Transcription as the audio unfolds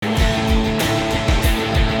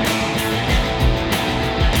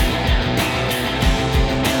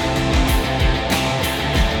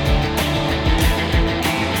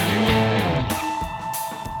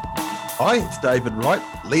Hi, it's David Wright,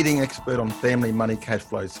 leading expert on family money cash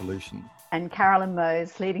flow solutions. And Carolyn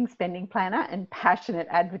Mose, leading spending planner and passionate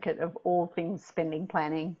advocate of all things spending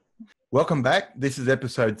planning. Welcome back. This is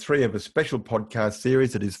episode 3 of a special podcast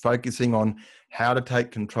series that is focusing on how to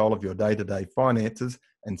take control of your day-to-day finances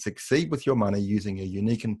and succeed with your money using a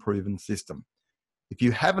unique and proven system. If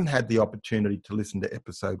you haven't had the opportunity to listen to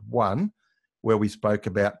episode 1, where we spoke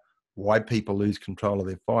about why people lose control of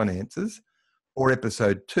their finances, or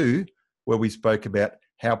episode 2, where we spoke about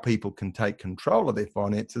how people can take control of their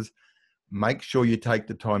finances, make sure you take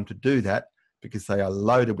the time to do that because they are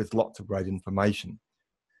loaded with lots of great information.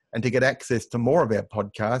 And to get access to more of our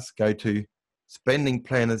podcasts, go to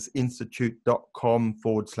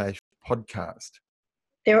spendingplannersinstitute.com/podcast.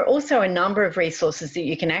 There are also a number of resources that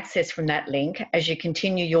you can access from that link as you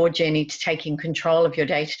continue your journey to taking control of your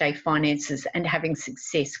day-to-day finances and having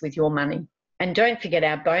success with your money. And don't forget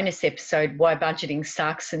our bonus episode, Why Budgeting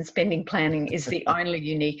Sucks and Spending Planning is the only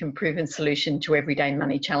unique and proven solution to everyday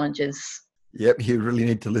money challenges. Yep, you really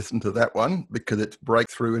need to listen to that one because it's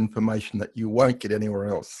breakthrough information that you won't get anywhere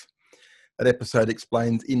else. That episode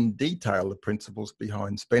explains in detail the principles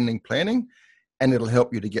behind spending planning, and it'll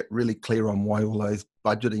help you to get really clear on why all those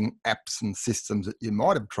budgeting apps and systems that you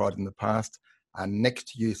might have tried in the past are next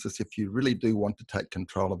to useless if you really do want to take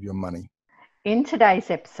control of your money. In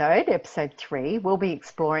today's episode 3, we'll be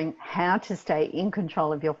exploring how to stay in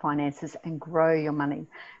control of your finances and grow your money.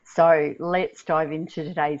 So let's dive into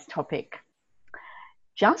today's topic.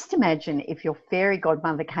 Just imagine if your fairy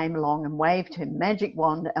godmother came along and waved her magic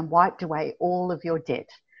wand and wiped away all of your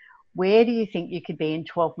debt. Where do you think you could be in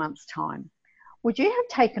 12 months' time? Would you have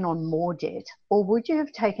taken on more debt, or would you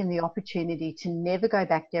have taken the opportunity to never go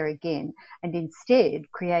back there again and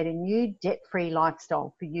instead create a new debt-free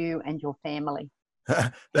lifestyle for you and your family?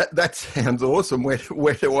 That sounds awesome.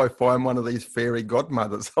 Where do I find one of these fairy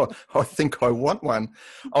godmothers? I think I want one.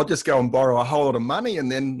 I'll just go and borrow a whole lot of money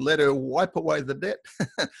and then let her wipe away the debt.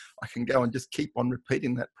 I can go and just keep on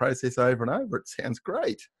repeating that process over and over. It sounds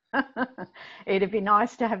great. It'd be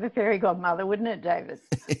nice to have a fairy godmother, wouldn't it, David?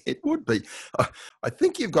 It would be. I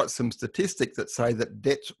think you've got some statistics that say that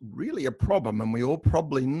debt's really a problem and we all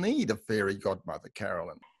probably need a fairy godmother,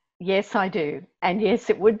 Carolyn. Yes, I do. And yes,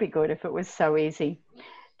 it would be good if it was so easy.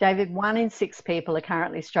 David, 1 in 6 people are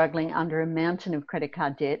currently struggling under a mountain of credit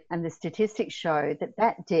card debt, and the statistics show that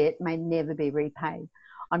that debt may never be repaid.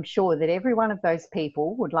 I'm sure that every one of those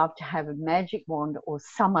people would love to have a magic wand or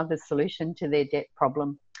some other solution to their debt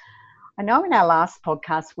problem. I know in our last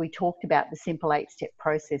podcast, we talked about the simple 8-step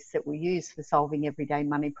process that we use for solving everyday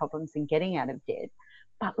money problems and getting out of debt.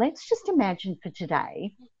 But let's just imagine for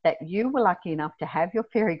today that you were lucky enough to have your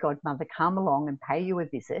fairy godmother come along and pay you a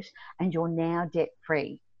visit and you're now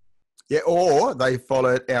debt-free. Yeah, or they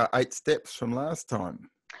followed our 8 steps from last time.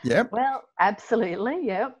 Yep. Well, absolutely,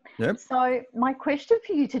 yep. So my question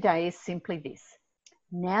for you today is simply this.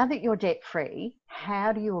 Now that you're debt-free,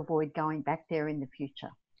 how do you avoid going back there in the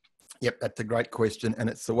future? Yep, that's a great question, and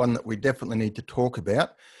it's the one that we definitely need to talk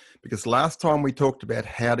about because last time we talked about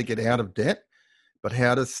how to get out of debt, but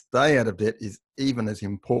how to stay out of debt is even as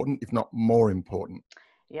important, if not more important.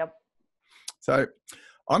 Yep. So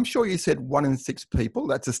I'm sure you said 1 in 6 people.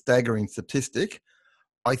 That's a staggering statistic.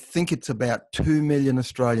 I think it's about 2 million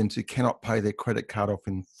Australians who cannot pay their credit card off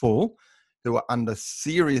in full, who are under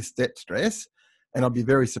serious debt stress. And I'd be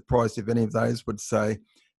very surprised if any of those would say,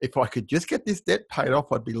 if I could just get this debt paid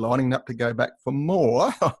off, I'd be lining up to go back for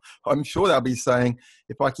more. I'm sure they'll be saying,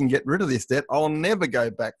 if I can get rid of this debt, I'll never go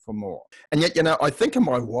back for more. And yet, I think of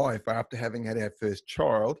my wife after having had our first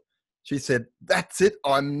child. She said, that's it.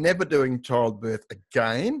 I'm never doing childbirth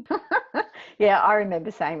again. Yeah, I remember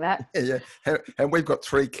saying that. Yeah. And we've got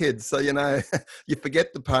 3 kids. So, you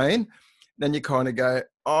forget the pain. Then you kind of go,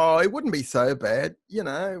 oh, it wouldn't be so bad.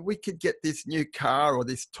 We could get this new car or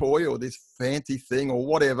this toy or this fancy thing or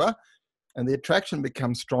whatever. And the attraction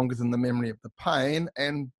becomes stronger than the memory of the pain.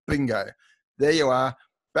 And bingo, there you are,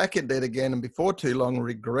 back in debt again. And before too long,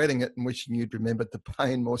 regretting it and wishing you'd remembered the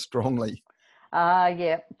pain more strongly.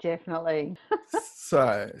 Yeah, definitely.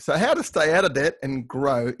 So how to stay out of debt and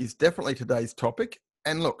grow is definitely today's topic.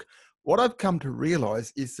 And look, what I've come to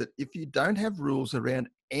realize is that if you don't have rules around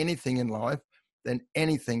anything in life, then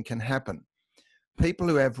anything can happen. People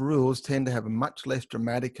who have rules tend to have a much less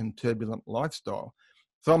dramatic and turbulent lifestyle.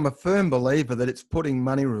 So I'm a firm believer that it's putting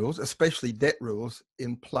money rules, especially debt rules,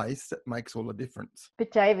 in place that makes all the difference.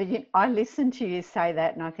 But David, I listen to you say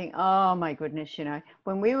that and I think, oh my goodness,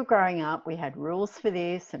 when we were growing up, we had rules for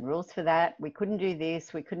this and rules for that. We couldn't do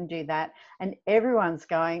this, we couldn't do that. And everyone's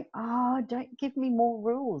going, oh, don't give me more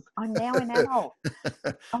rules. I'm now an adult.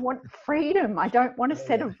 I want freedom. I don't want a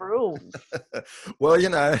set of rules. Well,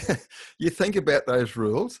 you think about those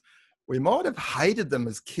rules. We might have hated them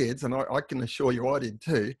as kids, and I can assure you I did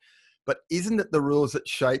too. But isn't it the rules that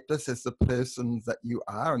shaped us as the persons that you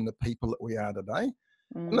are and the people that we are today?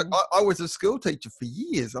 And look, I was a school teacher for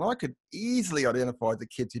years, and I could easily identify the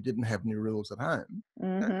kids who didn't have any rules at home.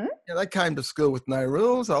 They came to school with no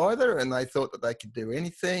rules either, and they thought that they could do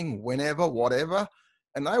anything, whenever, whatever.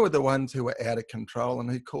 And they were the ones who were out of control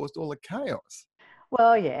and who caused all the chaos.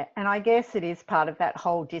 Well, yeah, and I guess it is part of that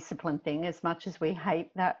whole discipline thing. As much as we hate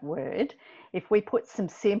that word, if we put some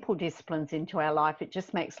simple disciplines into our life, it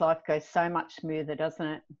just makes life go so much smoother, doesn't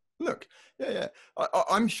it? Look, yeah.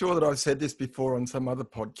 I'm sure that I've said this before on some other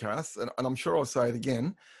podcasts, and I'm sure I'll say it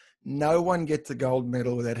again. No one gets a gold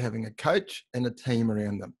medal without having a coach and a team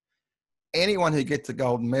around them. Anyone who gets a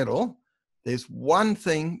gold medal, there's one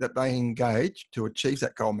thing that they engage to achieve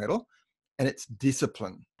that gold medal, and it's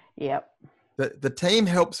discipline. Yep. The team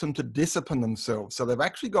helps them to discipline themselves. So they've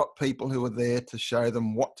actually got people who are there to show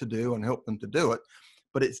them what to do and help them to do it.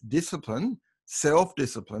 But it's discipline,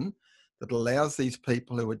 self-discipline, that allows these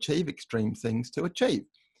people who achieve extreme things to achieve.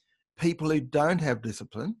 People who don't have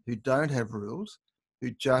discipline, who don't have rules,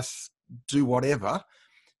 who just do whatever,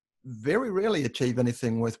 very rarely achieve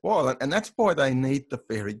anything worthwhile. And that's why they need the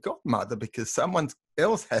fairy godmother, because someone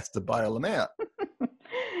else has to bail them out.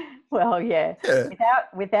 Well, yeah.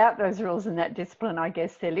 Without those rules and that discipline, I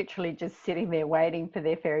guess they're literally just sitting there waiting for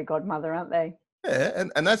their fairy godmother, aren't they? Yeah,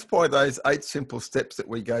 and that's why those 8 simple steps that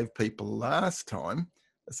we gave people last time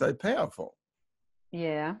are so powerful.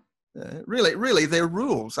 Yeah. Really, they're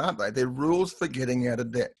rules, aren't they? They're rules for getting out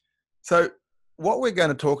of debt. So what we're going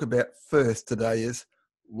to talk about first today is,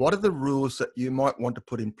 what are the rules that you might want to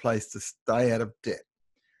put in place to stay out of debt?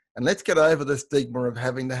 And let's get over the stigma of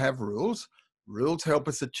having to have rules. Rules help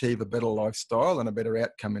us achieve a better lifestyle and a better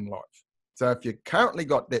outcome in life. So if you've currently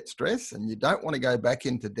got debt stress and you don't want to go back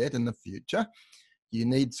into debt in the future, you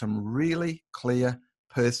need some really clear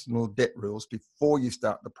personal debt rules before you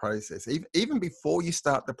start the process, even before you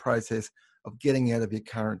start the process of getting out of your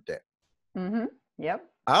current debt. Yep.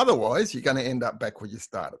 Otherwise, you're going to end up back where you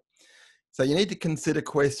started. So you need to consider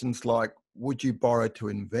questions like, would you borrow to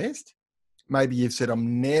invest? Maybe you've said,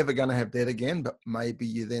 I'm never going to have debt again, but maybe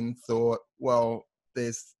you then thought, well,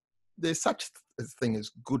 there's such a thing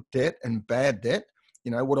as good debt and bad debt.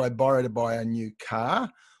 Would I borrow to buy a new car,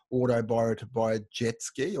 or would I borrow to buy a jet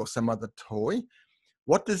ski or some other toy?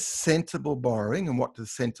 What does sensible borrowing and what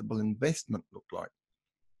does sensible investment look like?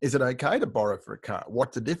 Is it okay to borrow for a car?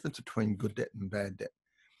 What's the difference between good debt and bad debt?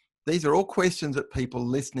 These are all questions that people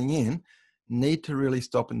listening in need to really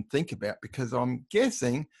stop and think about, because I'm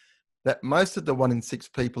guessing that most of the 1 in 6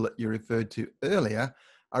 people that you referred to earlier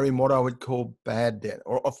are in what I would call bad debt,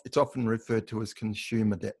 or it's often referred to as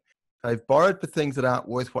consumer debt. They've borrowed for things that aren't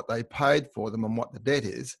worth what they paid for them and what the debt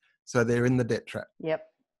is, so they're in the debt trap. Yep.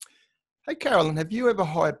 Hey, Carolyn, have you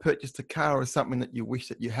ever purchased a car or something that you wish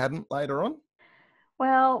that you hadn't later on?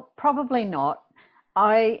 Well, probably not.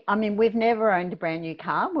 I mean, we've never owned a brand new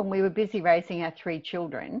car. When we were busy raising our 3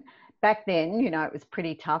 children, back then, it was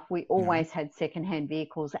pretty tough. We always had secondhand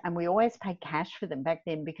vehicles, and we always paid cash for them back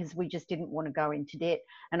then because we just didn't want to go into debt.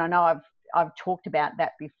 And I know I've talked about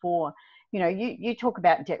that before. You talk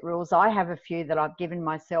about debt rules. I have a few that I've given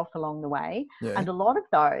myself along the way. Yeah. And a lot of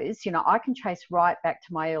those, I can trace right back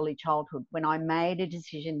to my early childhood when I made a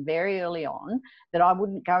decision very early on that I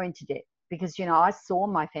wouldn't go into debt because, I saw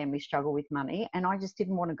my family struggle with money and I just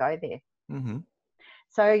didn't want to go there. Mm-hmm.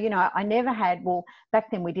 So, I never had,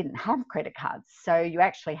 back then we didn't have credit cards. So you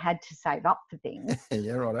actually had to save up for things.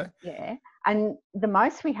 Yeah, right. Yeah. And the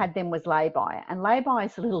most we had then was lay-by. And lay-by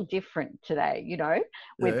is a little different today,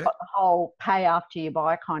 We've got the whole pay after you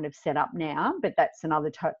buy kind of set up now, but that's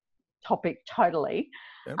another topic totally.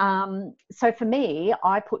 Yep. So for me,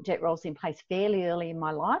 I put debt rules in place fairly early in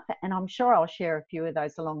my life, and I'm sure I'll share a few of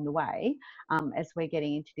those along the way as we're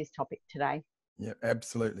getting into this topic today. Yeah,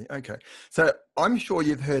 absolutely. Okay. So I'm sure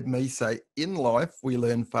you've heard me say in life, we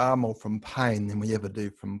learn far more from pain than we ever do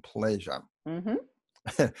from pleasure. Mm-hmm.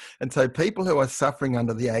 And so people who are suffering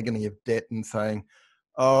under the agony of debt and saying,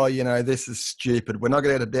 oh, this is stupid, we're not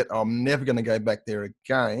going to get out of debt, I'm never going to go back there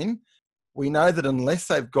again. We know that unless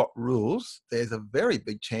they've got rules, there's a very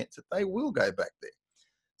big chance that they will go back there.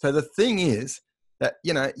 So the thing is that,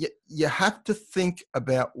 you have to think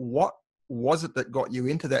about what was it that got you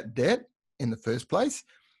into that debt in the first place,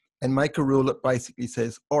 and make a rule that basically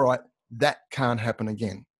says, all right, that can't happen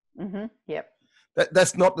again. Mm-hmm. Yep.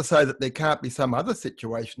 That's not to say that there can't be some other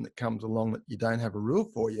situation that comes along that you don't have a rule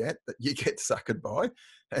for yet, that you get suckered by,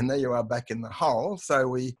 and there you are back in the hole.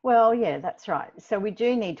 Well, yeah, that's right. So we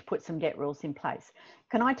do need to put some debt rules in place.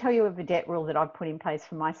 Can I tell you of a debt rule that I've put in place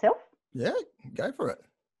for myself? Yeah, go for it.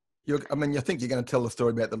 I think you're going to tell the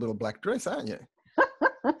story about the little black dress, aren't you?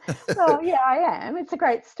 Well, yeah, I am. It's a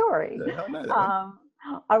great story. Yeah, I know that one.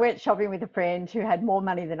 I went shopping with a friend who had more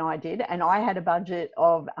money than I did, and I had a budget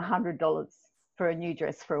of $100 for a new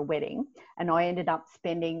dress for a wedding, and I ended up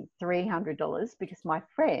spending $300 because my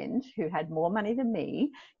friend, who had more money than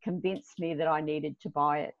me, convinced me that I needed to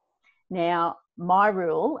buy it. Now, my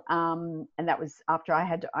rule, and that was after I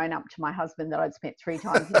had to own up to my husband that I'd spent 3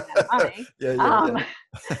 times the amount of money.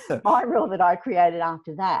 Yeah. My rule that I created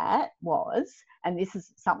after that was, and this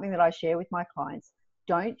is something that I share with my clients,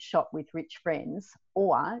 don't shop with rich friends,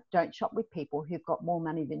 or don't shop with people who've got more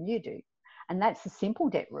money than you do. And that's a simple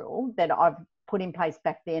debt rule that I've put in place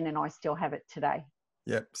back then, and I still have it today.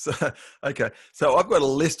 Yep. So, okay. So I've got a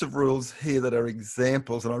list of rules here that are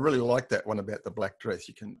examples, and I really like that one about the black dress.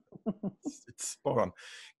 It's spot on.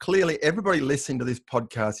 Clearly, everybody listening to this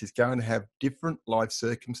podcast is going to have different life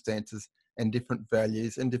circumstances and different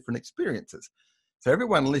values and different experiences. So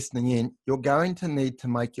everyone listening in, you're going to need to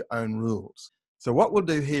make your own rules. So what we'll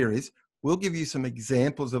do here is we'll give you some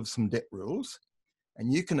examples of some debt rules,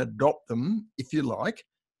 and you can adopt them if you like.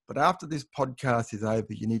 But after this podcast is over,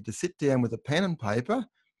 you need to sit down with a pen and paper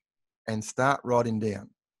and start writing down.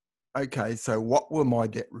 Okay, so what will my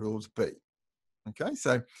debt rules be? Okay,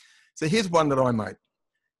 so here's one that I made.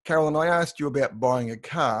 Carolyn, I asked you about buying a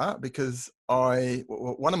car because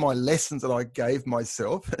one of my lessons that I gave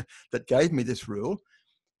myself that gave me this rule,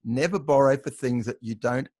 never borrow for things that you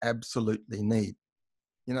don't absolutely need.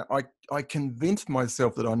 I convinced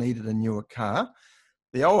myself that I needed a newer car.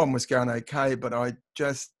 The old one was going okay, but I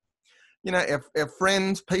just, our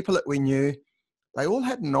friends, people that we knew, they all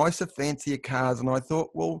had nicer, fancier cars. And I thought,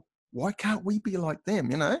 well, why can't we be like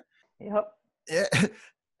them, Yep. Yeah.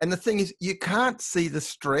 And the thing is, you can't see the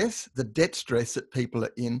stress, the debt stress that people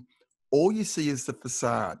are in. All you see is the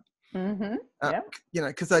facade. Mm-hmm. Yep.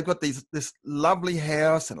 Because they've got this lovely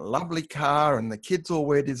house and a lovely car, and the kids all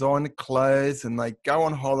wear designer clothes and they go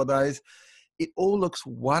on holidays. It all looks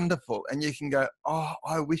wonderful, and you can go, oh,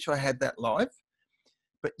 I wish I had that life.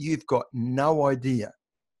 But you've got no idea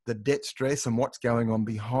the debt stress and what's going on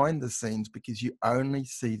behind the scenes because you only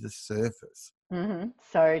see the surface. Mm-hmm.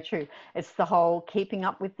 So true. It's the whole keeping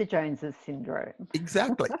up with the Joneses syndrome.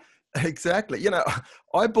 Exactly. Exactly.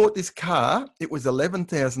 I bought this car. It was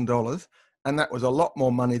 $11,000, and that was a lot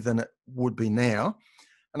more money than it would be now.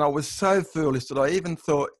 And I was so foolish that I even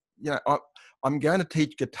thought, I'm going to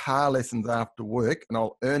teach guitar lessons after work, and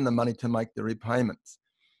I'll earn the money to make the repayments.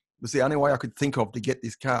 It was the only way I could think of to get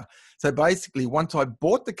this car. So basically, once I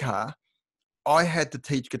bought the car, I had to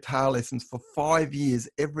teach guitar lessons for 5 years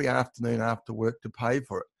every afternoon after work to pay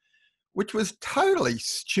for it, which was totally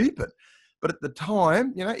stupid. But at the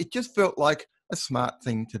time, it just felt like a smart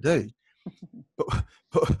thing to do.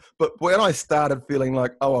 But when I started feeling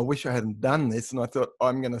like, oh, I wish I hadn't done this, and I thought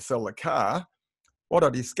I'm going to sell the car, what I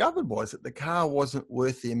discovered was that the car wasn't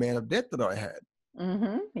worth the amount of debt that I had.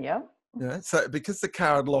 Mm-hmm. Yep. So because the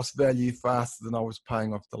car had lost value faster than I was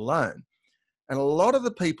paying off the loan. And a lot of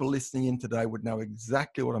the people listening in today would know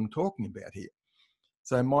exactly what I'm talking about here.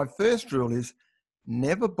 So my first rule is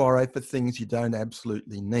never borrow for things you don't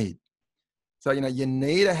absolutely need. So, you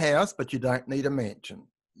need a house, but you don't need a mansion.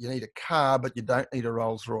 You need a car, but you don't need a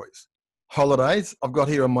Rolls Royce. Holidays, I've got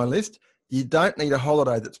here on my list. You don't need a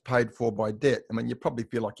holiday that's paid for by debt. I mean, you probably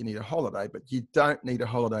feel like you need a holiday, but you don't need a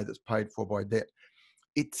holiday that's paid for by debt.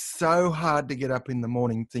 It's so hard to get up in the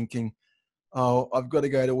morning thinking, oh, I've got to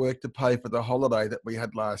go to work to pay for the holiday that we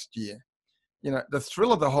had last year. The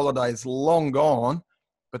thrill of the holiday is long gone,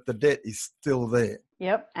 but the debt is still there.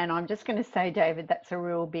 Yep. And I'm just going to say, David, that's a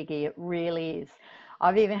real biggie. It really is.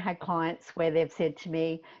 I've even had clients where they've said to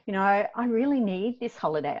me, I really need this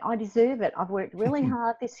holiday. I deserve it. I've worked really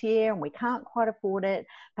hard this year and we can't quite afford it,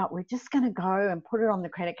 but we're just going to go and put it on the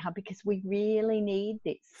credit card because we really need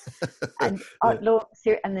this. And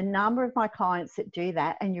and the number of my clients that do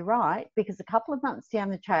that, and you're right, because a couple of months down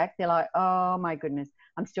the track, they're like, oh my goodness,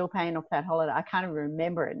 I'm still paying off that holiday. I can't even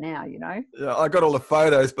remember it now, Yeah, I got all the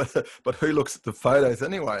photos, but who looks at the photos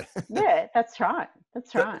anyway? Yeah, that's right.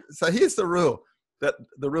 That's right. So here's the rule.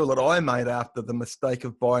 The rule that I made after the mistake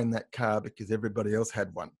of buying that car because everybody else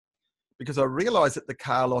had one. because I realized that the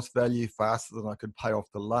car lost value faster than I could pay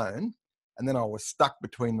off the loan. And then I was stuck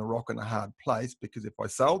between the rock and a hard place, because if I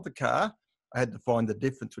sold the car, I had to find the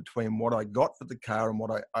difference between what I got for the car and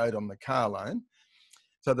what I owed on the car loan.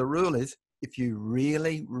 So the rule is, if you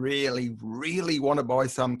really, really, really want to buy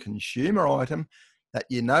some consumer item that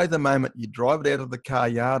you know the moment you drive it out of the car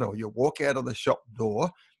yard or you walk out of the shop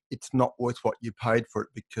door, it's not worth what you paid for it.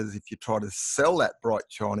 Because if you try to sell that bright,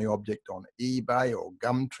 shiny object on eBay or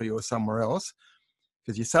Gumtree or somewhere else,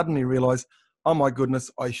 because you suddenly realize, oh my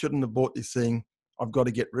goodness, I shouldn't have bought this thing, I've got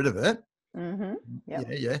to get rid of it. Mm-hmm. Yep.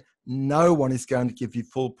 Yeah. No one is going to give you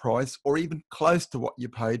full price or even close to what you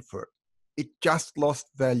paid for it. It just lost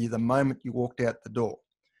value the moment you walked out the door.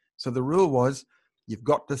 So the rule was, you've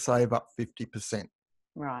got to save up 50%.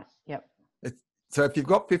 Right. Yep. So if you've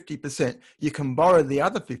got 50%, you can borrow the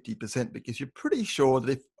other 50%, because you're pretty sure that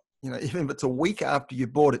if, even if it's a week after you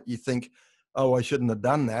bought it, you think, oh, I shouldn't have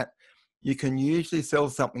done that. You can usually sell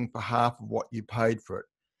something for half of what you paid for it,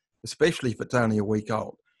 especially if it's only a week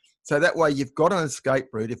old. So that way you've got an escape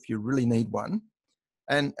route if you really need one.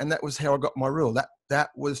 And that was how I got my rule. That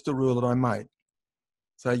was the rule that I made.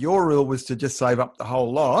 So your rule was to just save up the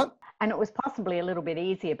whole lot. And it was possibly a little bit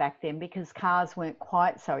easier back then because cars weren't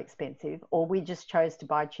quite so expensive, or we just chose to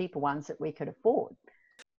buy cheaper ones that we could afford.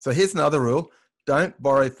 So here's another rule. Don't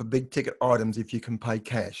borrow for big ticket items if you can pay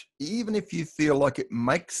cash, even if you feel like it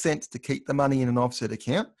makes sense to keep the money in an offset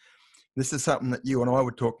account. This is something that you and I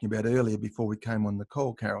were talking about earlier before we came on the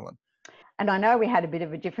call, Carolyn. And I know we had a bit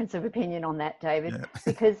of a difference of opinion on that, David,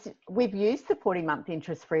 because we've used the 40-month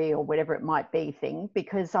interest-free or whatever it might be thing,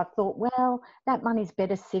 because I thought, well, that money's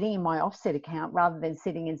better sitting in my offset account rather than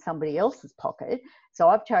sitting in somebody else's pocket. So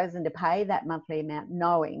I've chosen to pay that monthly amount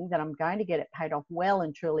knowing that I'm going to get it paid off well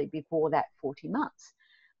and truly before that 40 months.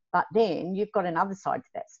 But then you've got another side to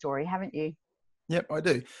that story, haven't you? Yep, I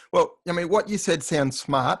do. Well, what you said sounds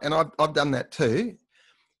smart, and I've done that too.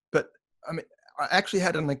 But I actually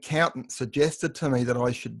had an accountant suggested to me that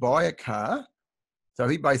I should buy a car. So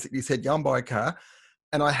he basically said, go and buy a car.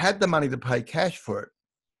 And I had the money to pay cash for it.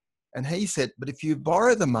 And he said, but if you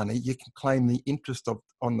borrow the money, you can claim the interest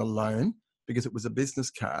on the loan, because it was a business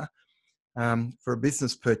car. For a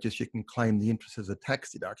business purchase, you can claim the interest as a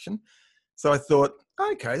tax deduction. So I thought,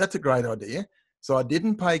 okay, that's a great idea. So I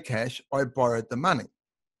didn't pay cash, I borrowed the money.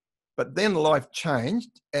 But then life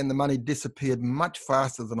changed and the money disappeared much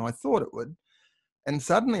faster than I thought it would. And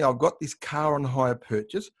suddenly I've got this car on hire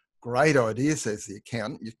purchase. Great idea, says the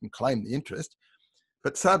accountant. You can claim the interest.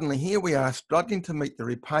 But suddenly here we are struggling to meet the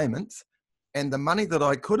repayments, and the money that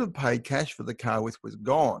I could have paid cash for the car with was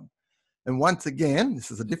gone. And once again, this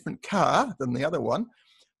is a different car than the other one.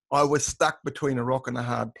 I was stuck between a rock and a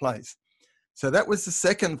hard place. So that was the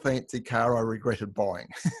second fancy car I regretted buying.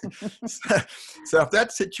 So if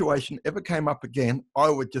that situation ever came up again, I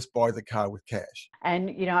would just buy the car with cash.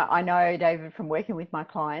 And, I know, David, from working with my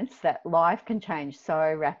clients, that life can change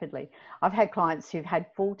so rapidly. I've had clients who've had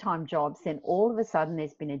full-time jobs, then all of a sudden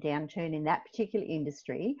there's been a downturn in that particular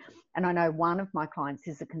industry. And I know one of my clients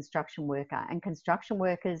is a construction worker, and construction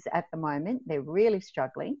workers at the moment, they're really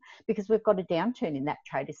struggling because we've got a downturn in that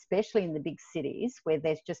trade, especially in the big cities where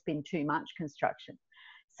there's just been too much construction.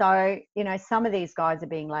 So, some of these guys are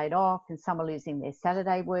being laid off, and some are losing their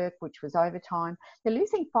Saturday work, which was overtime. They're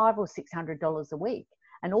losing $500 or $600 a week.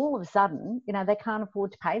 And all of a sudden, they can't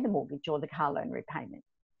afford to pay the mortgage or the car loan repayment.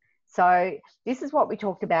 So this is what we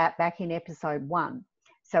talked about back in episode 1.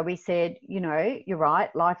 So we said, you're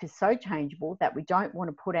right, life is so changeable that we don't want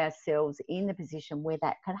to put ourselves in the position where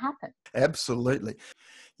that could happen. Absolutely.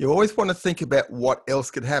 You always want to think about what else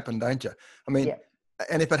could happen, don't you?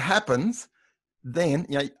 And if it happens, then,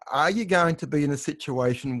 are you going to be in a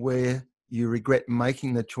situation where you regret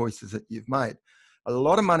making the choices that you've made? A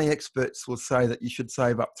lot of money experts will say that you should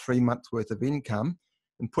save up 3 months worth of income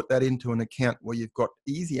and put that into an account where you've got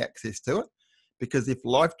easy access to it. Because if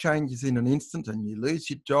life changes in an instant and you lose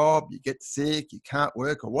your job, you get sick, you can't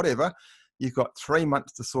work or whatever, you've got 3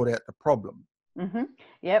 months to sort out the problem. Mm-hmm.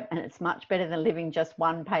 Yep. And it's much better than living just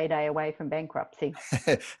one payday away from bankruptcy.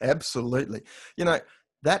 Absolutely.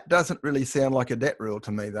 That doesn't really sound like a debt rule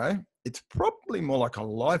to me, though. It's probably more like a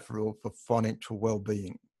life rule for financial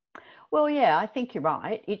well-being. Well, yeah, I think you're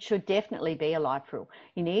right. It should definitely be a life rule.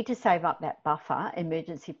 You need to save up that buffer,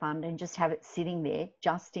 emergency fund, and just have it sitting there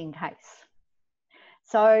just in case.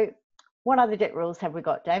 So what other debt rules have we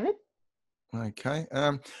got, David? Okay.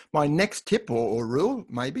 My next tip or rule,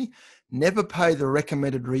 maybe, never pay the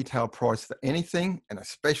recommended retail price for anything, and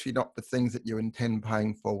especially not for things that you intend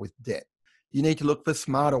paying for with debt. You need to look for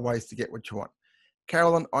smarter ways to get what you want.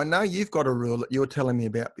 Carolyn, I know you've got a rule that you were telling me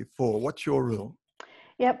about before. What's your rule?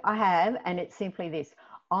 Yep, I have. And it's simply this.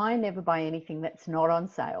 I never buy anything that's not on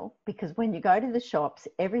sale, because when you go to the shops,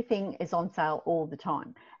 everything is on sale all the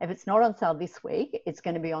time. If it's not on sale this week, it's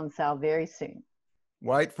going to be on sale very soon.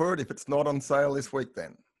 Wait for it if it's not on sale this week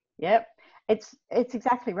then. Yep, it's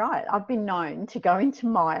exactly right. I've been known to go into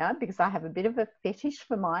Myer because I have a bit of a fetish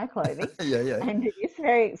for Myer clothing. Yeah. And it is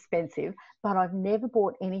very expensive, but I've never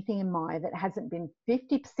bought anything in Myer that hasn't been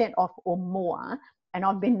 50% off or more. And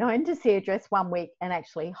I've been known to see a dress one week and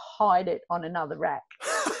actually hide it on another rack.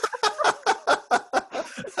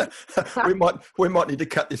 we might need to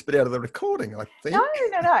cut this bit out of the recording, I think.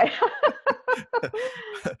 No.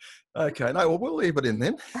 Okay, no, well, we'll leave it in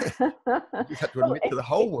then. You just have to admit to the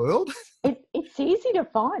whole world. It's easy to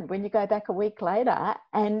find when you go back a week later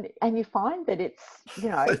and you find that it's,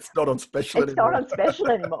 it's not on special anymore. It's not on special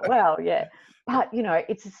anymore. Well, yeah. But,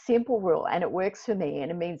 it's a simple rule and it works for me,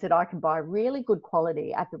 and it means that I can buy really good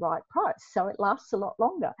quality at the right price. So it lasts a lot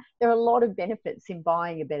longer. There are a lot of benefits in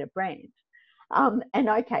buying a better brand.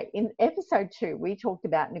 In episode 2, we talked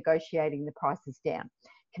about negotiating the prices down,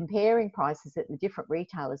 comparing prices at the different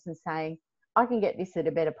retailers and saying, I can get this at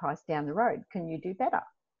a better price down the road. Can you do better?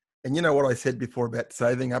 And you know what I said before about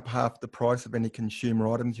saving up half the price of any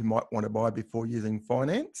consumer items you might want to buy before using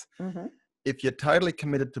finance? Mm-hmm. If you're totally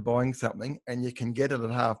committed to buying something and you can get it at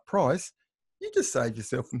half price, you just save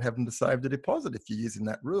yourself from having to save the deposit if you're using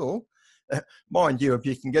that rule. Mind you, if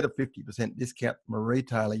you can get a 50% discount from a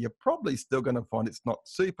retailer, you're probably still going to find it's not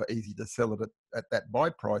super easy to sell it at that buy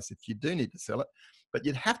price if you do need to sell it. But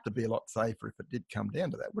you'd have to be a lot safer if it did come down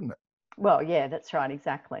to that, wouldn't it? Well, yeah, that's right.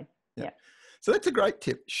 Exactly. Yeah. So that's a great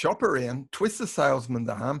tip. Shop around, twist the salesman's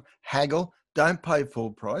arm, haggle, don't pay full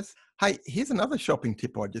price. Hey, here's another shopping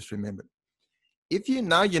tip I just remembered. If you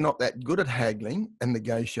know you're not that good at haggling and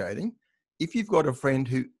negotiating, if you've got a friend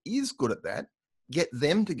who is good at that, get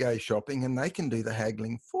them to go shopping and they can do the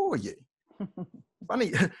haggling for you.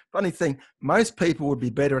 Funny thing, most people would be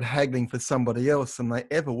better at haggling for somebody else than they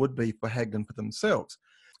ever would be for haggling for themselves.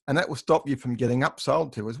 And that will stop you from getting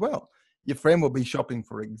upsold to as well. Your friend will be shopping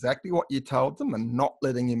for exactly what you told them and not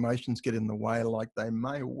letting emotions get in the way like they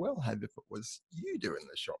may well have if it was you doing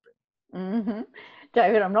the shopping. Mm-hmm.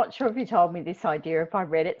 David, I'm not sure if you told me this idea, if I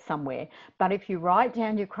read it somewhere, but if you write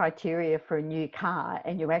down your criteria for a new car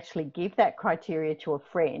and you actually give that criteria to a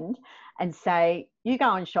friend and say, you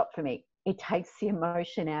go and shop for me, it takes the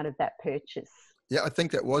emotion out of that purchase. Yeah, I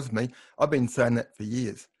think that was me. I've been saying that for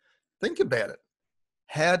years. Think about it.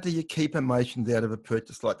 How do you keep emotions out of a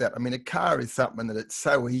purchase like that? I mean, a car is something that it's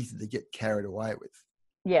so easy to get carried away with.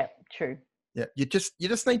 Yeah, true. Yeah, you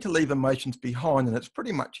just need to leave emotions behind, and it's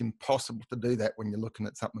pretty much impossible to do that when you're looking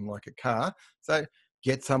at something like a car. So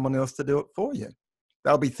get someone else to do it for you.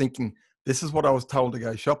 They'll be thinking, this is what I was told to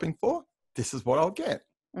go shopping for. This is what I'll get.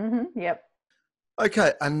 Mm-hmm. Yep.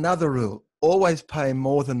 Okay, another rule, always pay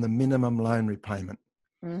more than the minimum loan repayment.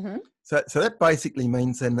 Mm-hmm. So that basically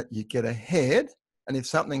means then that you get ahead, and if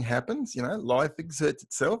something happens, life exerts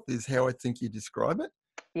itself is how I think you describe it.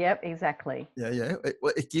 Yep, exactly. Yeah.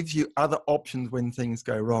 It gives you other options when things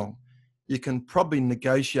go wrong. You can probably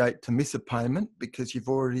negotiate to miss a payment because you've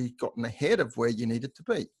already gotten ahead of where you needed to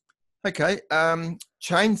be. Okay,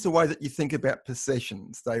 change the way that you think about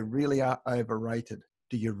possessions. They really are overrated.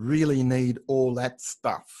 Do you really need all that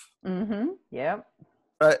stuff? Mm-hmm. Yep.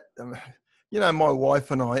 But, my wife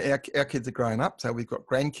and I, our kids are growing up, so we've got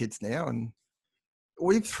grandkids now, and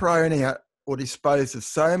we've thrown out or disposed of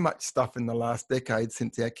so much stuff in the last decade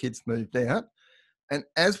since our kids moved out. And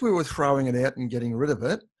as we were throwing it out and getting rid of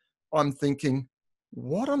it, I'm thinking,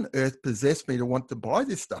 what on earth possessed me to want to buy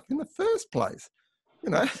this stuff in the first place?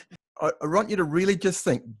 I want you to really just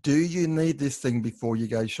think, do you need this thing before you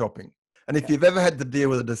go shopping? And if you've ever had to deal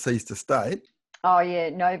with a deceased estate. Oh, yeah,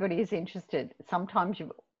 nobody is interested. Sometimes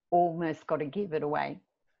you've almost got to give it away.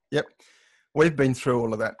 Yep. We've been through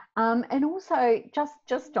all of that. And also,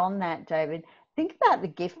 just on that, David, think about the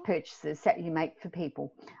gift purchases that you make for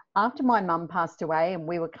people. After my mum passed away and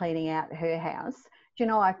we were cleaning out her house,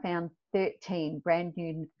 I found 13 brand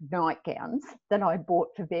new nightgowns that I bought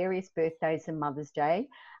for various birthdays and Mother's Day.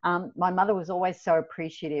 My mother was always so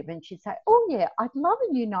appreciative, and she'd say, oh, yeah, I'd love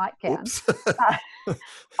a new nightgown.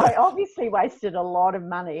 I obviously wasted a lot of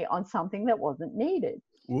money on something that wasn't needed.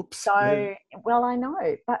 Whoops. So, yeah. Well, I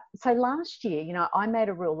know. But so last year, I made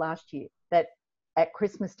a rule last year that at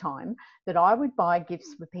Christmas time that I would buy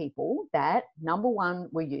gifts for people that, number one,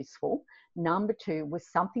 were useful. Number two, was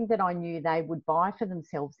something that I knew they would buy for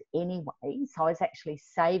themselves anyway. So I was actually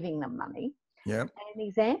saving them money. Yeah. An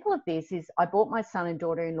example of this is I bought my son and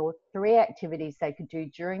daughter-in-law 3 activities they could do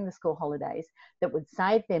during the school holidays that would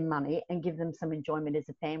save them money and give them some enjoyment as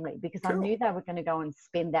a family, because I Cool. knew they were going to go and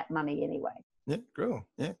spend that money anyway. Yeah, cool.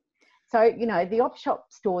 Yeah. So, you know, the op shop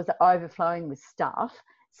stores are overflowing with stuff.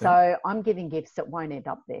 So I'm giving gifts that won't end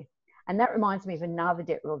up there. And that reminds me of another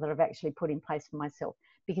debt rule that I've actually put in place for myself.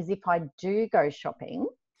 Because if I do go shopping...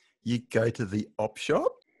 You go to the op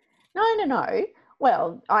shop? No.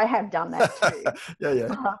 Well, I have done that too.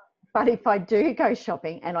 Yeah. But if I do go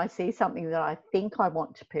shopping and I see something that I think I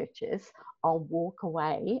want to purchase, I'll walk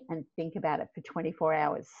away and think about it for 24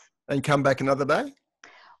 hours. And come back another day?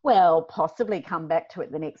 Well, possibly come back to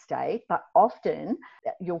it the next day, but often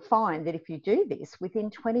you'll find that if you do this, within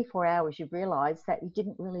 24 hours, you realise that you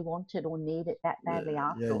didn't really want it or need it that badly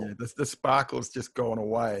after all. Yeah. The sparkle's just gone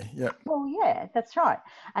away. Yeah. Well, yeah, that's right.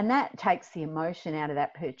 And that takes the emotion out of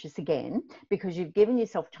that purchase again, because you've given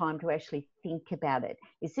yourself time to actually think about it.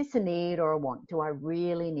 Is this a need or a want? Do I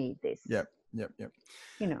really need this? Yep.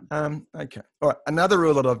 You know. Okay. All right. Another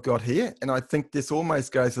rule that I've got here, and I think this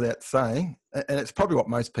almost goes without saying, and it's probably what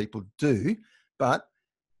most people do, but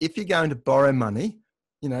if you're going to borrow money,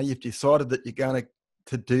 you know, you've decided that you're going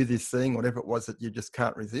to do this thing, whatever it was that you just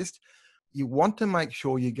can't resist, you want to make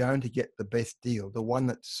sure you're going to get the best deal, the one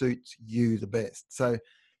that suits you the best. So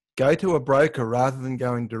go to a broker rather than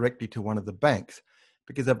going directly to one of the banks,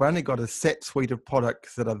 because they've only got a set suite of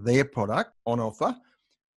products that are their product on offer.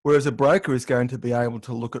 Whereas a broker is going to be able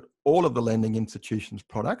to look at all of the lending institutions'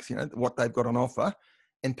 products, you know, what they've got on offer,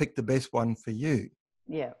 and pick the best one for you.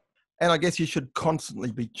 Yeah. And I guess you should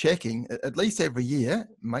constantly be checking, at least every year,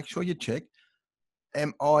 make sure you check,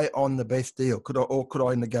 am I on the best deal? Could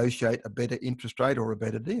I negotiate a better interest rate or a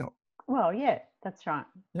better deal? Well, yeah, that's right.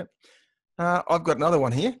 Yep. I've got another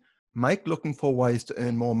one here. Make looking for ways to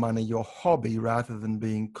earn more money your hobby rather than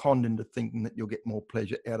being conned into thinking that you'll get more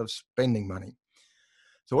pleasure out of spending money.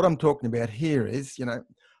 So what I'm talking about here is, you know,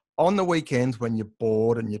 on the weekends when you're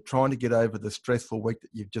bored and you're trying to get over the stressful week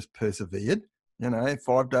that you've just persevered, you know,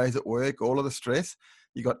 5 days at work, all of the stress,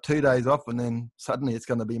 you got 2 days off and then suddenly it's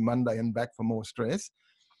going to be Monday and back for more stress.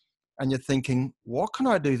 And you're thinking, what can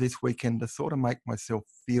I do this weekend to sort of make myself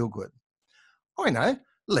feel good? I know,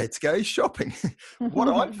 let's go shopping. What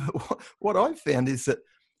I've found is that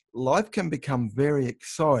life can become very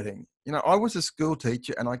exciting. You know, I was a school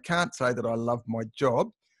teacher and I can't say that I loved my job.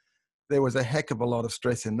 There was a heck of a lot of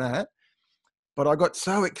stress in that. But I got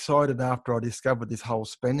so excited after I discovered this whole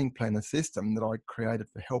spending planner system that I created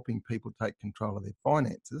for helping people take control of their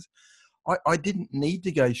finances. I didn't need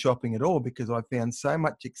to go shopping at all because I found so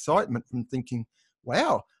much excitement from thinking,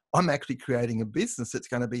 wow, I'm actually creating a business that's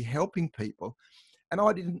going to be helping people. And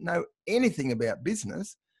I didn't know anything about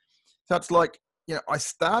business. So it's like, you know, I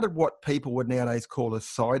started what people would nowadays call a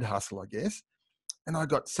side hustle, I guess. And I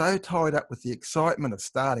got so tied up with the excitement of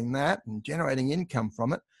starting that and generating income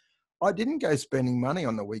from it, I didn't go spending money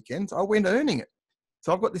on the weekends. I went earning it.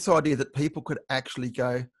 So I've got this idea that people could actually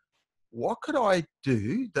go, what could I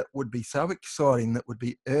do that would be so exciting that would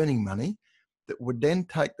be earning money that would then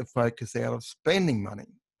take the focus out of spending money?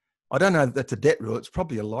 I don't know if that's a debt rule. It's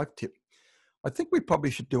probably a life tip. I think we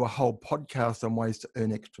probably should do a whole podcast on ways to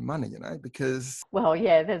earn extra money, you know, because... Well,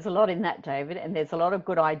 yeah, there's a lot in that, David, and there's a lot of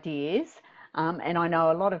good ideas. And I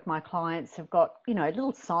know a lot of my clients have got, you know,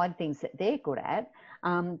 little side things that they're good at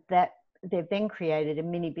that they've then created a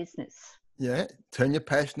mini business. Yeah, turn your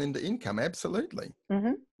passion into income, absolutely.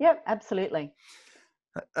 Mm-hmm. Yep, absolutely.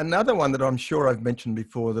 Another one that I'm sure I've mentioned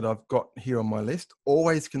before that I've got here on my list,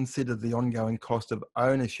 always consider the ongoing cost of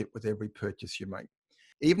ownership with every purchase you make.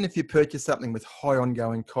 Even if you purchase something with high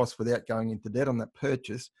ongoing costs without going into debt on that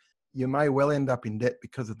purchase, you may well end up in debt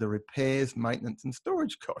because of the repairs, maintenance and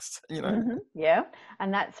storage costs, you know. Mm-hmm. Yeah,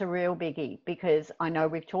 and that's a real biggie because I know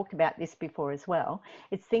we've talked about this before as well.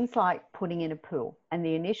 It's things like putting in a pool and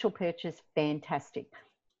the initial purchase, fantastic.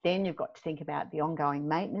 Then you've got to think about the ongoing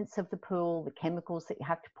maintenance of the pool, the chemicals that you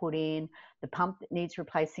have to put in, the pump that needs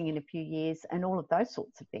replacing in a few years, and all of those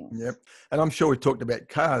sorts of things. Yep. And I'm sure we've talked about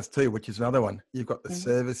cars too, which is another one. You've got the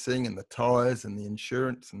servicing and the tyres and the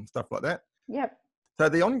insurance and stuff like that. Yep. So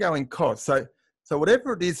the ongoing costs. So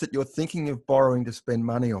whatever it is that you're thinking of borrowing to spend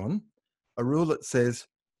money on, a rule that says,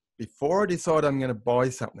 before I decide I'm going to buy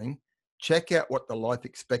something, check out what the life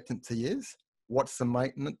expectancy is, what's the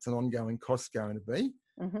maintenance and ongoing costs going to be,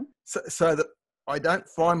 so that I don't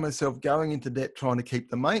find myself going into debt trying to keep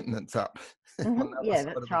the maintenance up. Yeah,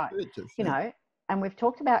 that's right. You know, and we've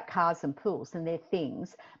talked about cars and pools and their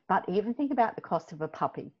things, but even think about the cost of a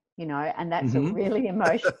puppy, you know, and that's a really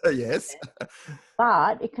emotional yes.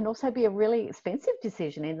 But it can also be a really expensive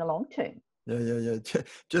decision in the long term. Yeah.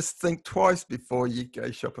 Just think twice before you go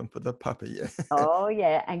shopping for the puppy. Yeah. Oh,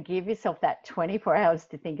 yeah. And give yourself that 24 hours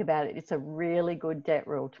to think about it. It's a really good debt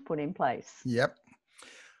rule to put in place. Yep.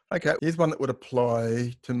 Okay. Here's one that would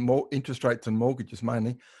apply to more interest rates and mortgages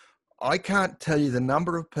mainly. I can't tell you the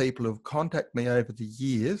number of people who've contacted me over the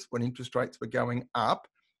years when interest rates were going up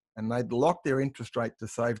and they'd locked their interest rate to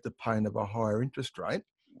save the pain of a higher interest rate.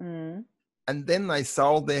 Mm, And then they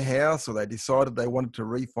sold their house or they decided they wanted to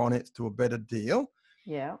refinance to a better deal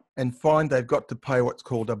yeah. and find they've got to pay what's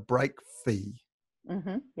called a break fee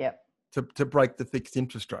Yep. to break the fixed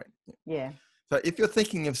interest rate. Yeah. So if you're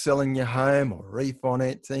thinking of selling your home or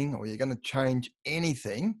refinancing, or you're going to change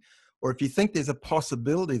anything, or if you think there's a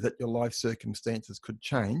possibility that your life circumstances could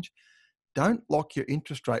change, don't lock your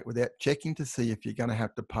interest rate without checking to see if you're going to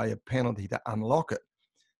have to pay a penalty to unlock it,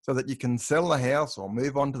 so that you can sell the house or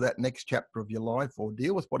move on to that next chapter of your life or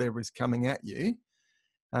deal with whatever is coming at you.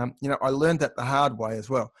 I learned that the hard way as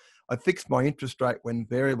well. I fixed my interest rate when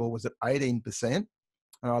variable was at 18%, and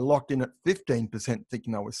I locked in at 15%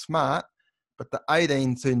 thinking I was smart, but the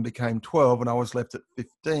 18 soon became 12 and I was left at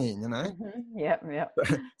 15, Yep.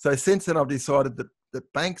 So since then I've decided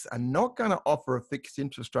that banks are not going to offer a fixed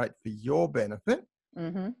interest rate for your benefit.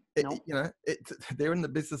 Nope. They're in the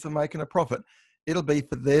business of making a profit. It'll be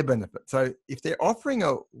for their benefit. So if they're offering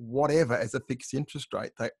a whatever as a fixed interest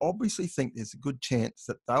rate, they obviously think there's a good chance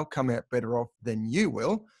that they'll come out better off than you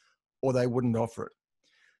will, or they wouldn't offer it.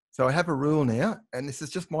 So I have a rule now, and this is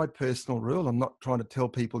just my personal rule. I'm not trying to tell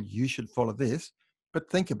people you should follow this, but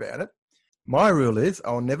think about it. My rule is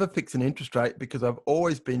I'll never fix an interest rate because I've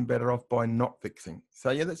always been better off by not fixing. So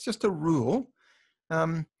yeah, that's just a rule.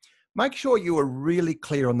 Make sure you are really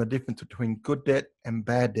clear on the difference between good debt and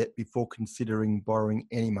bad debt before considering borrowing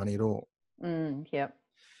any money at all. Yep.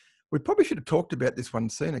 We probably should have talked about this one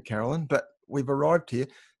sooner, Carolyn, but we've arrived here.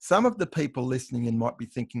 Some of the people listening in might be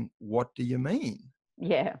thinking, what do you mean?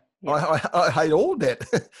 Yeah. I hate all debt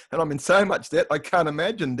and I'm in so much debt, I can't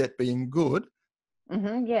imagine debt being good.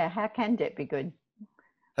 Yeah. How can debt be good?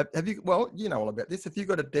 Have you, well, you know all about this. Have you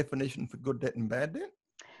got a definition for good debt and bad debt?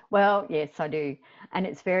 Well, yes, I do. And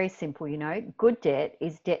it's very simple, Good debt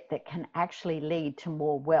is debt that can actually lead to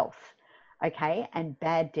more wealth, okay? And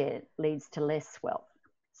bad debt leads to less wealth.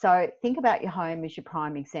 So think about your home as your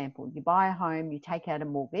prime example. You buy a home, you take out a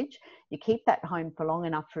mortgage, you keep that home for long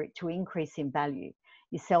enough for it to increase in value.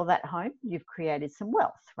 You sell that home, you've created some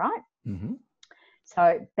wealth, right? Mm-hmm.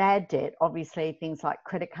 So bad debt, obviously things like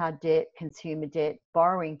credit card debt, consumer debt,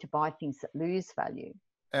 borrowing to buy things that lose value.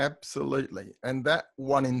 Absolutely. And that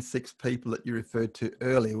 1 in 6 people that you referred to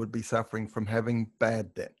earlier would be suffering from having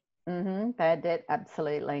bad debt. Bad debt,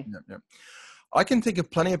 absolutely. Yep. I can think of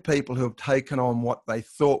plenty of people who have taken on what they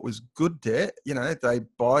thought was good debt. They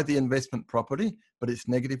buy the investment property, but it's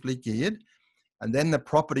negatively geared. And then the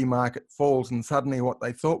property market falls and suddenly what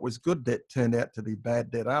they thought was good debt turned out to be bad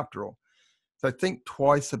debt after all. So think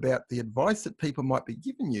twice about the advice that people might be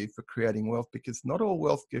giving you for creating wealth, because not all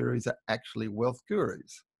wealth gurus are actually wealth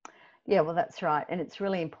gurus. Yeah, well, that's right. And it's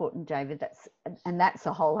really important, David. That's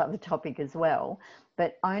a whole other topic as well.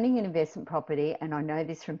 But owning an investment property, and I know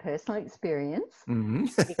this from personal experience,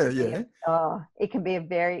 it can be a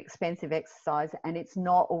very expensive exercise, and it's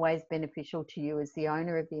not always beneficial to you as the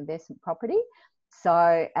owner of the investment property.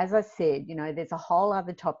 So as I said, there's a whole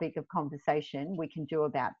other topic of conversation we can do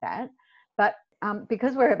about that. But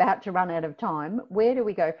because we're about to run out of time, where do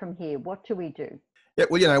we go from here? What do we do? Yeah,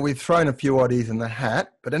 well, we've thrown a few ideas in the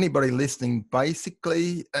hat, but anybody listening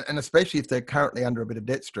basically, and especially if they're currently under a bit of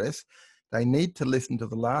debt stress, they need to listen to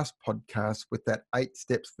the last podcast with that 8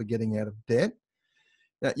 steps for getting out of debt.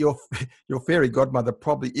 Now, your fairy godmother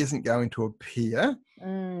probably isn't going to appear.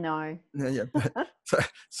 No. Yeah.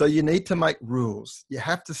 So you need to make rules. You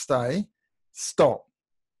have to stop,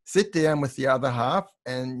 sit down with the other half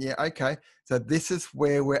and okay, so this is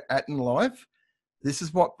where we're at in life. This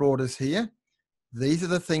is what brought us here. These are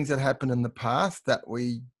the things that happened in the past that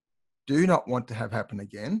we do not want to have happen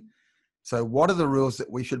again. So what are the rules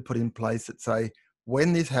that we should put in place that say,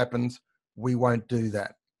 when this happens, we won't do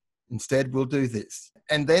that. Instead, we'll do this.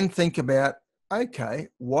 And then think about, okay,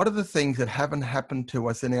 what are the things that haven't happened to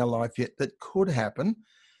us in our life yet that could happen?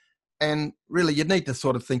 And really, you need to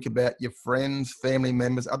sort of think about your friends, family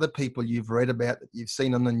members, other people you've read about that you've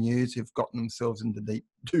seen on the news who've gotten themselves into deep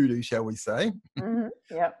doo-doo, shall we say.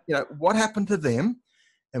 Yep. What happened to them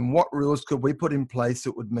and what rules could we put in place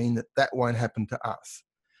that would mean that that won't happen to us?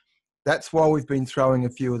 That's why we've been throwing a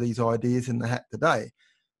few of these ideas in the hat today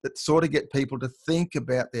that sort of get people to think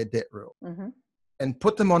about their debt rule and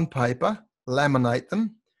put them on paper, laminate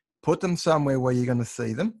them, put them somewhere where you're going to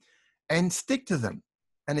see them and stick to them.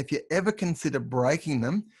 And if you ever consider breaking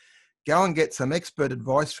them, go and get some expert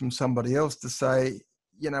advice from somebody else to say,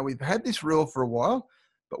 we've had this rule for a while,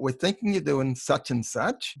 but we're thinking you're doing such and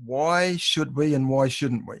such. Why should we and why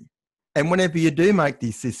shouldn't we? And whenever you do make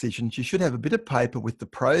these decisions, you should have a bit of paper with the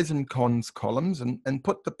pros and cons columns and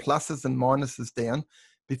put the pluses and minuses down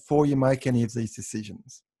before you make any of these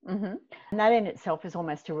decisions. Mm-hmm. And that in itself is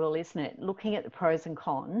almost a rule, isn't it? Looking at the pros and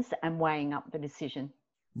cons and weighing up the decision.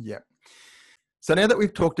 Yeah. So now that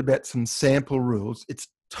we've talked about some sample rules, it's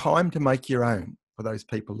time to make your own for those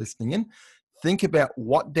people listening in. Think about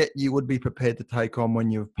what debt you would be prepared to take on when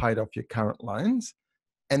you've paid off your current loans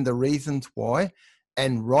and the reasons why,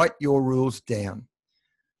 and write your rules down.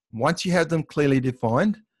 Once you have them clearly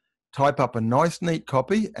defined, type up a nice, neat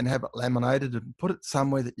copy and have it laminated and put it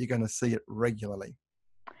somewhere that you're going to see it regularly.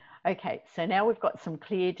 Okay, so now we've got some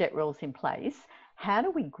clear debt rules in place. How do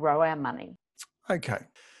we grow our money? Okay.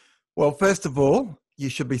 Well, first of all, you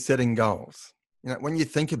should be setting goals. When you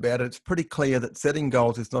think about it, it's pretty clear that setting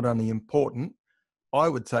goals is not only important, I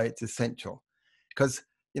would say it's essential. Because,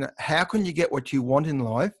 how can you get what you want in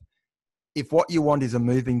life if what you want is a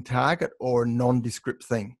moving target or a nondescript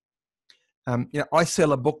thing? I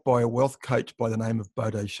sell a book by a wealth coach by the name of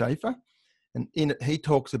Bodo Schaefer, and in it he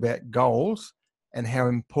talks about goals and how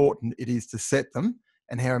important it is to set them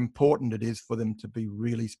and how important it is for them to be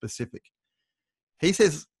really specific. He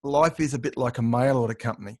says life is a bit like a mail order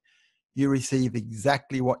company. You receive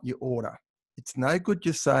exactly what you order. It's no good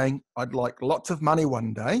just saying, I'd like lots of money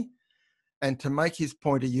one day. And to make his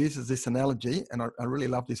point, he uses this analogy, and I really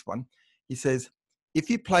love this one. He says, if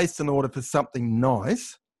you placed an order for something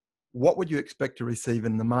nice, what would you expect to receive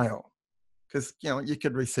in the mail? Because, you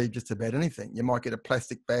could receive just about anything. You might get a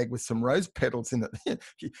plastic bag with some rose petals in it.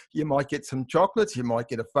 You might get some chocolates. You might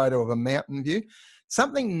get a photo of a mountain view.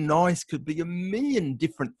 Something nice could be a million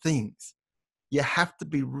different things. You have to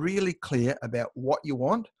be really clear about what you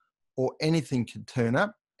want, or anything can turn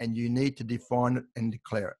up, and you need to define it and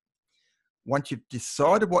declare it. Once you've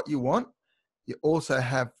decided what you want, you also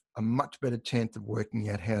have a much better chance of working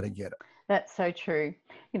out how to get it. That's so true.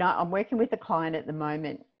 I'm working with a client at the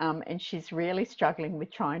moment, and she's really struggling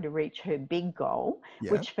with trying to reach her big goal,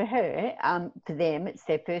 which for her, for them, it's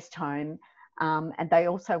their first home, and they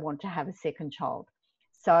also want to have a second child.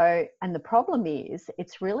 So, and the problem is,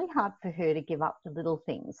 it's really hard for her to give up the little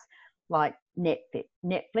things like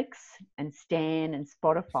Netflix and Stan and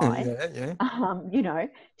Spotify,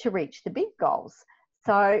 to reach the big goals.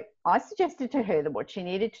 So I suggested to her that what she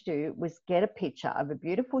needed to do was get a picture of a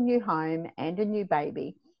beautiful new home and a new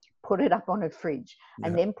baby, put it up on her fridge,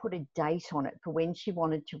 and then put a date on it for when she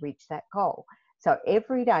wanted to reach that goal. So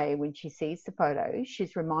every day when she sees the photo,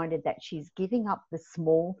 she's reminded that she's giving up the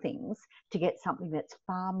small things to get something that's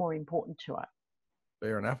far more important to her.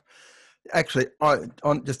 Fair enough. Actually, on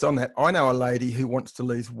that, I know a lady who wants to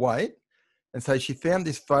lose weight. And so she found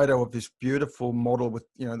this photo of this beautiful model with,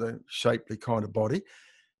 the shapely kind of body.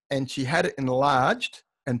 And she had it enlarged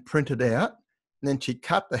and printed out. And then she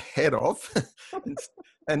cut the head off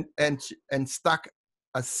and stuck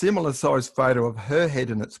a similar sized photo of her head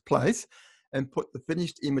in its place and put the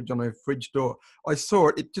finished image on her fridge door. I saw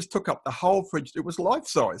it. It just took up the whole fridge. It was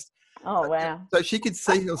life-sized. Oh, wow. So she could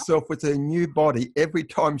see herself with her new body every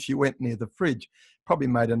time she went near the fridge. Probably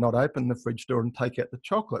made her not open the fridge door and take out the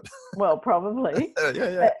chocolate. Well, probably.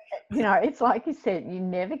 Yeah. But, it's like you said, you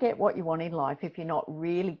never get what you want in life if you're not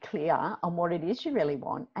really clear on what it is you really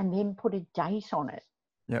want, and then put a date on it.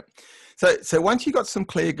 Yep. So once you've got some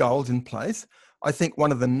clear goals in place, I think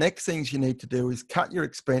one of the next things you need to do is cut your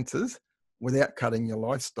expenses without cutting your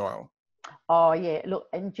lifestyle. Oh, yeah. Look,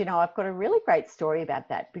 and, I've got a really great story about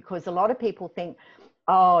that, because a lot of people think,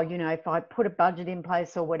 oh, if I put a budget in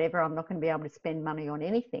place or whatever, I'm not going to be able to spend money on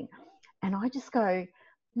anything. And I just go,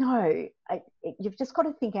 no, you've just got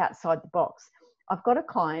to think outside the box. I've got a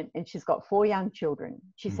client and she's got 4 young children.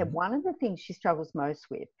 She said one of the things she struggles most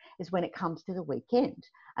with is when it comes to the weekend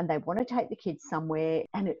and they want to take the kids somewhere,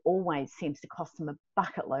 and it always seems to cost them a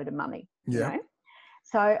bucket load of money.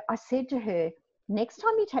 So I said to her, next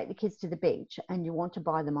time you take the kids to the beach and you want to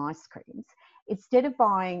buy them ice creams, instead of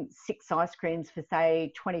buying 6 ice creams for,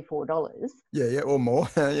 say, $24. Or more.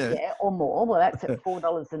 Or more. Well, that's at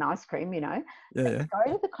 $4 an ice cream, Go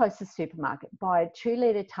to the closest supermarket, buy a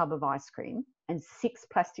 2-litre tub of ice cream and 6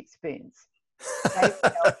 plastic spoons.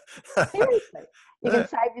 Seriously, you can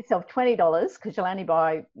save yourself $20 because you'll only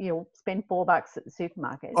spend $4 at the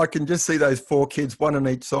supermarket. I can just see those 4 kids, one on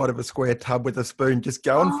each side of a square tub with a spoon, just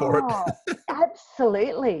going for it.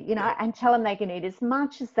 Absolutely, and tell them they can eat as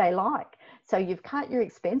much as they like. So you've cut your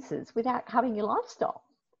expenses without cutting your lifestyle.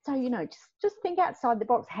 So, just think outside the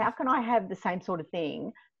box. How can I have the same sort of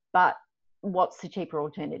thing, but what's the cheaper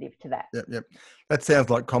alternative to that? Yep. That sounds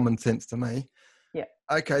like common sense to me. Yeah.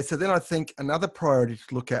 Okay, so then I think another priority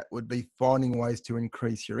to look at would be finding ways to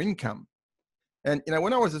increase your income. And,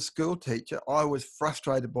 when I was a school teacher, I was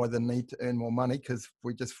frustrated by the need to earn more money because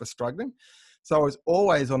we just were struggling. So I was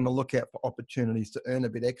always on the lookout for opportunities to earn a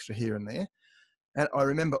bit extra here and there. And I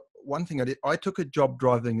remember one thing I did, I took a job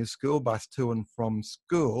driving a school bus to and from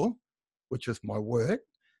school, which was my work,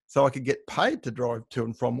 so I could get paid to drive to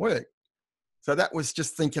and from work. So that was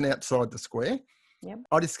just thinking outside the square. Yep.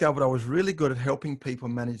 I discovered I was really good at helping people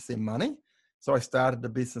manage their money. So I started a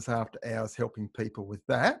business after hours helping people with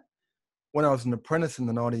that. When I was an apprentice in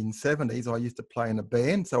the 1970s, I used to play in a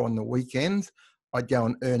band. So on the weekends, I'd go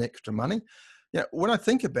and earn extra money. When I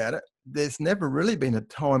think about it, there's never really been a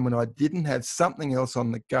time when I didn't have something else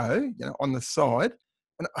on the go, on the side.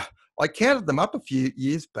 And I counted them up a few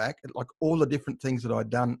years back, like all the different things that I'd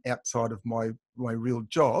done outside of my real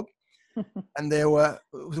job. And it was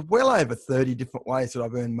well over 30 different ways that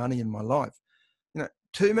I've earned money in my life.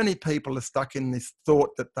 Too many people are stuck in this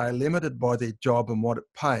thought that they're limited by their job and what it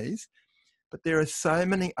pays. But there are so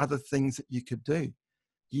many other things that you could do.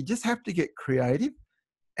 You just have to get creative.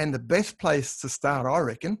 And the best place to start, I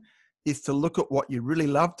reckon, is to look at what you really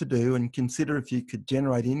love to do and consider if you could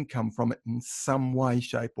generate income from it in some way,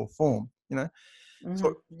 shape or form. Mm-hmm.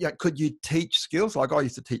 So could you teach skills? Like I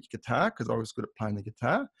used to teach guitar because I was good at playing the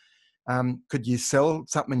guitar. Could you sell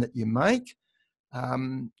something that you make?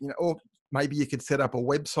 Or maybe you could set up a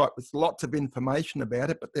website with lots of information about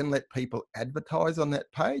it, but then let people advertise on that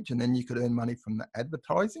page and then you could earn money from the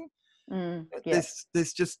advertising. Yeah.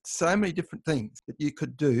 There's just so many different things that you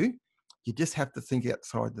could do. You just have to think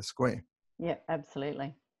outside the square. Yeah,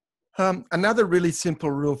 absolutely. Another really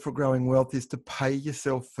simple rule for growing wealth is to pay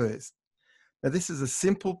yourself first. Now, this is a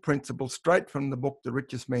simple principle straight from the book, The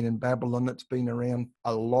Richest Man in Babylon, that's been around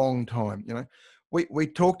a long time. We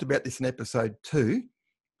talked about this in episode 2.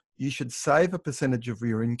 You should save a percentage of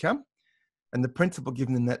your income. And the principle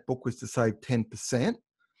given in that book was to save 10%.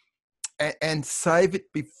 And save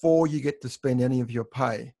it before you get to spend any of your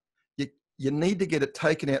pay. You need to get it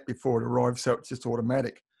taken out before it arrives, so it's just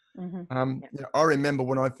automatic. Mm-hmm. I remember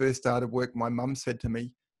when I first started work, my mum said to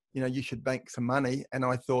me, you should bank some money. And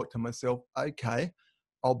I thought to myself, okay,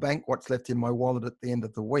 I'll bank what's left in my wallet at the end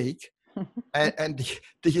of the week. and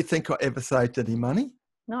do you think I ever saved any money?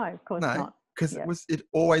 No, of course not. Because it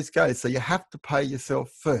always goes. So you have to pay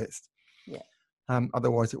yourself first. Yeah.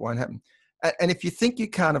 Otherwise it won't happen. And if you think you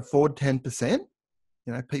can't afford 10%,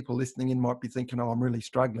 people listening in might be thinking, oh, I'm really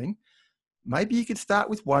struggling. Maybe you could start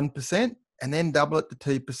with 1% and then double it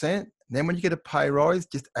to 2%. And then when you get a pay rise,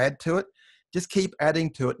 just add to it. Just keep adding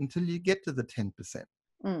to it until you get to the 10%.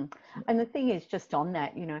 And the thing is, just on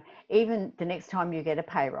that, even the next time you get a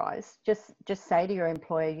pay rise, just say to your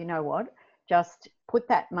employer, you know what, just put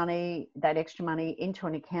that extra money into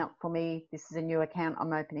an account for me. This is a new account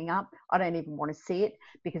I'm opening up. I don't even want to see it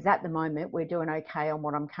because at the moment we're doing okay on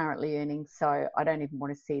what I'm currently earning. So I don't even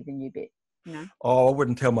want to see the new bit. Oh, I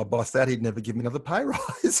wouldn't tell my boss that. He'd never give me another pay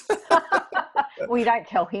rise. Well, you don't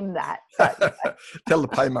tell him that. But, tell the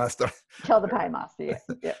paymaster. Tell the paymaster,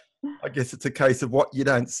 yeah. I guess it's a case of what you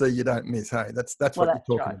don't see, you don't miss. Hey, that's what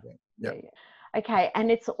you're talking about. Yeah. Okay, and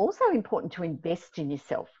it's also important to invest in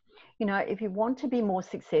yourself. If you want to be more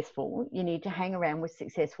successful, you need to hang around with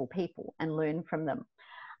successful people and learn from them.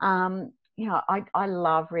 I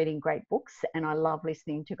love reading great books and I love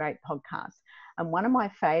listening to great podcasts. And one of my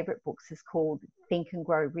favorite books is called Think and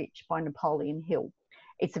Grow Rich by Napoleon Hill.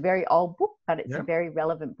 It's a very old book, but it's a very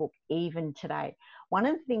relevant book even today. One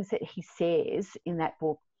of the things that he says in that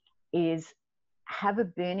book is have a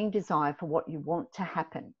burning desire for what you want to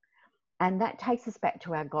happen. And that takes us back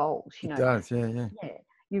to our goals. It does, yeah.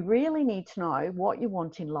 You really need to know what you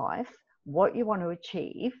want in life, what you want to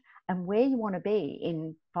achieve, and where you want to be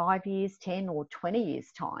in 5 years, 10 or 20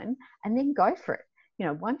 years time, and then go for it.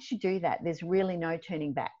 Once you do that, there's really no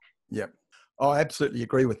turning back. Yeah, I absolutely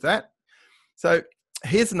agree with that. So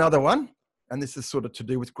here's another one, and this is sort of to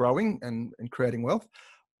do with growing and creating wealth.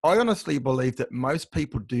 I honestly believe that most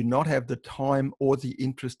people do not have the time or the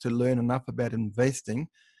interest to learn enough about investing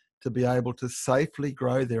to be able to safely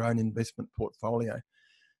grow their own investment portfolio.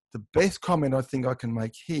 The best comment I think I can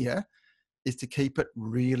make here is to keep it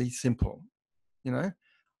really simple.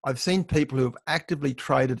 I've seen people who have actively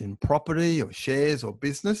traded in property or shares or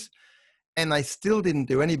business, and they still didn't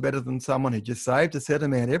do any better than someone who just saved a set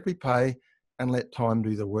amount every pay and let time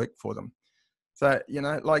do the work for them. So,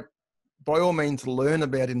 by all means, learn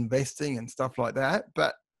about investing and stuff like that,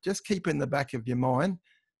 but just keep in the back of your mind,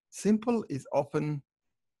 simple is often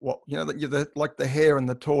like the hare and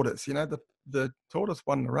the tortoise. The tortoise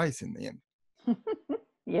won the race in the end.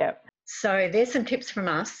 Yeah. So there's some tips from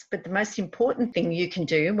us, but the most important thing you can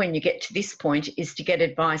do when you get to this point is to get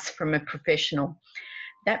advice from a professional.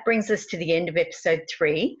 That brings us to the end of episode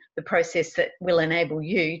 3, the process that will enable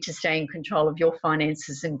you to stay in control of your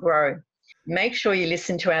finances and grow. Make sure you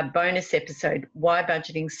listen to our bonus episode, Why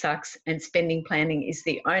Budgeting Sucks and Spending Planning is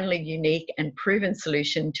the Only Unique and Proven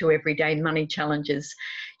Solution to Everyday Money Challenges.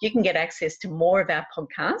 You can get access to more of our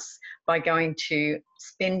podcasts by going to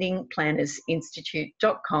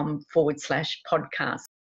spendingplannersinstitute.com/podcast.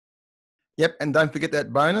 Yep, and don't forget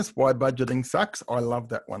that bonus, Why Budgeting Sucks. I love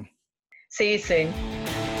that one. See you soon.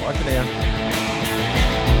 Bye for now.